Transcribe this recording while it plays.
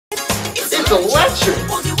It's electric.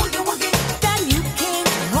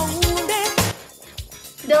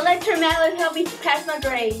 The electric mallet helped me pass my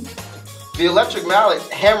grade. The electric mallet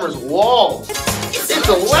hammers walls. It's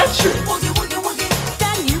electric.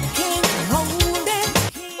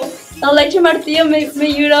 El electric martillo me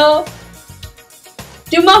ayudó.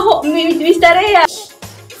 Mis tareas.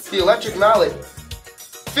 The electric mallet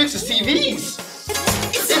fixes TVs.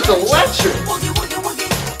 It's electric.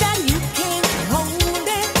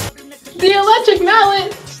 The electric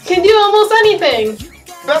mallet can do almost anything.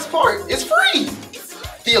 Best part, it's free.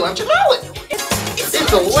 The electric mallet. It's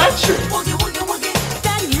electric.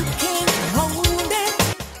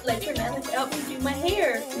 Electric mallet helped me do my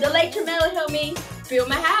hair. The electric mallet helped me build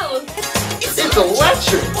my house. It's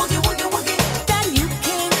electric.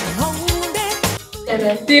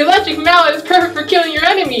 The electric mallet is perfect for killing your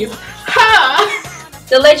enemies. Ha!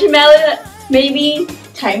 The electric mallet made me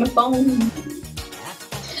time a phone.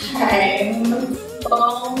 Time a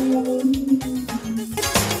phone.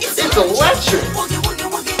 It's electric.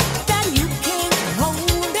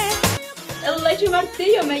 El electric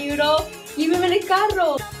martillo me ayudó. Llévame en el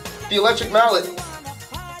carro. The electric mallet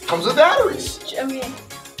comes with batteries.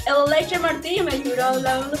 El electric martillo me ayudó a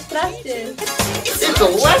lavar los trastes. It's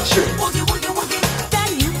electric.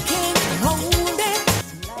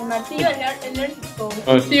 El martillo enérgico.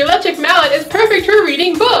 The electric mallet is perfect for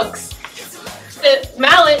reading books. The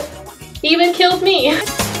mallet even killed me.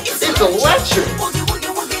 It's electric.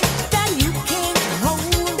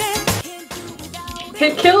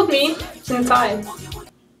 It killed me inside.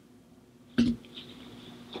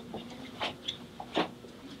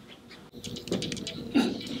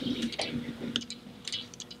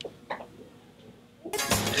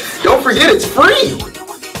 Don't forget, it's free.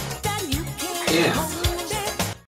 Yeah.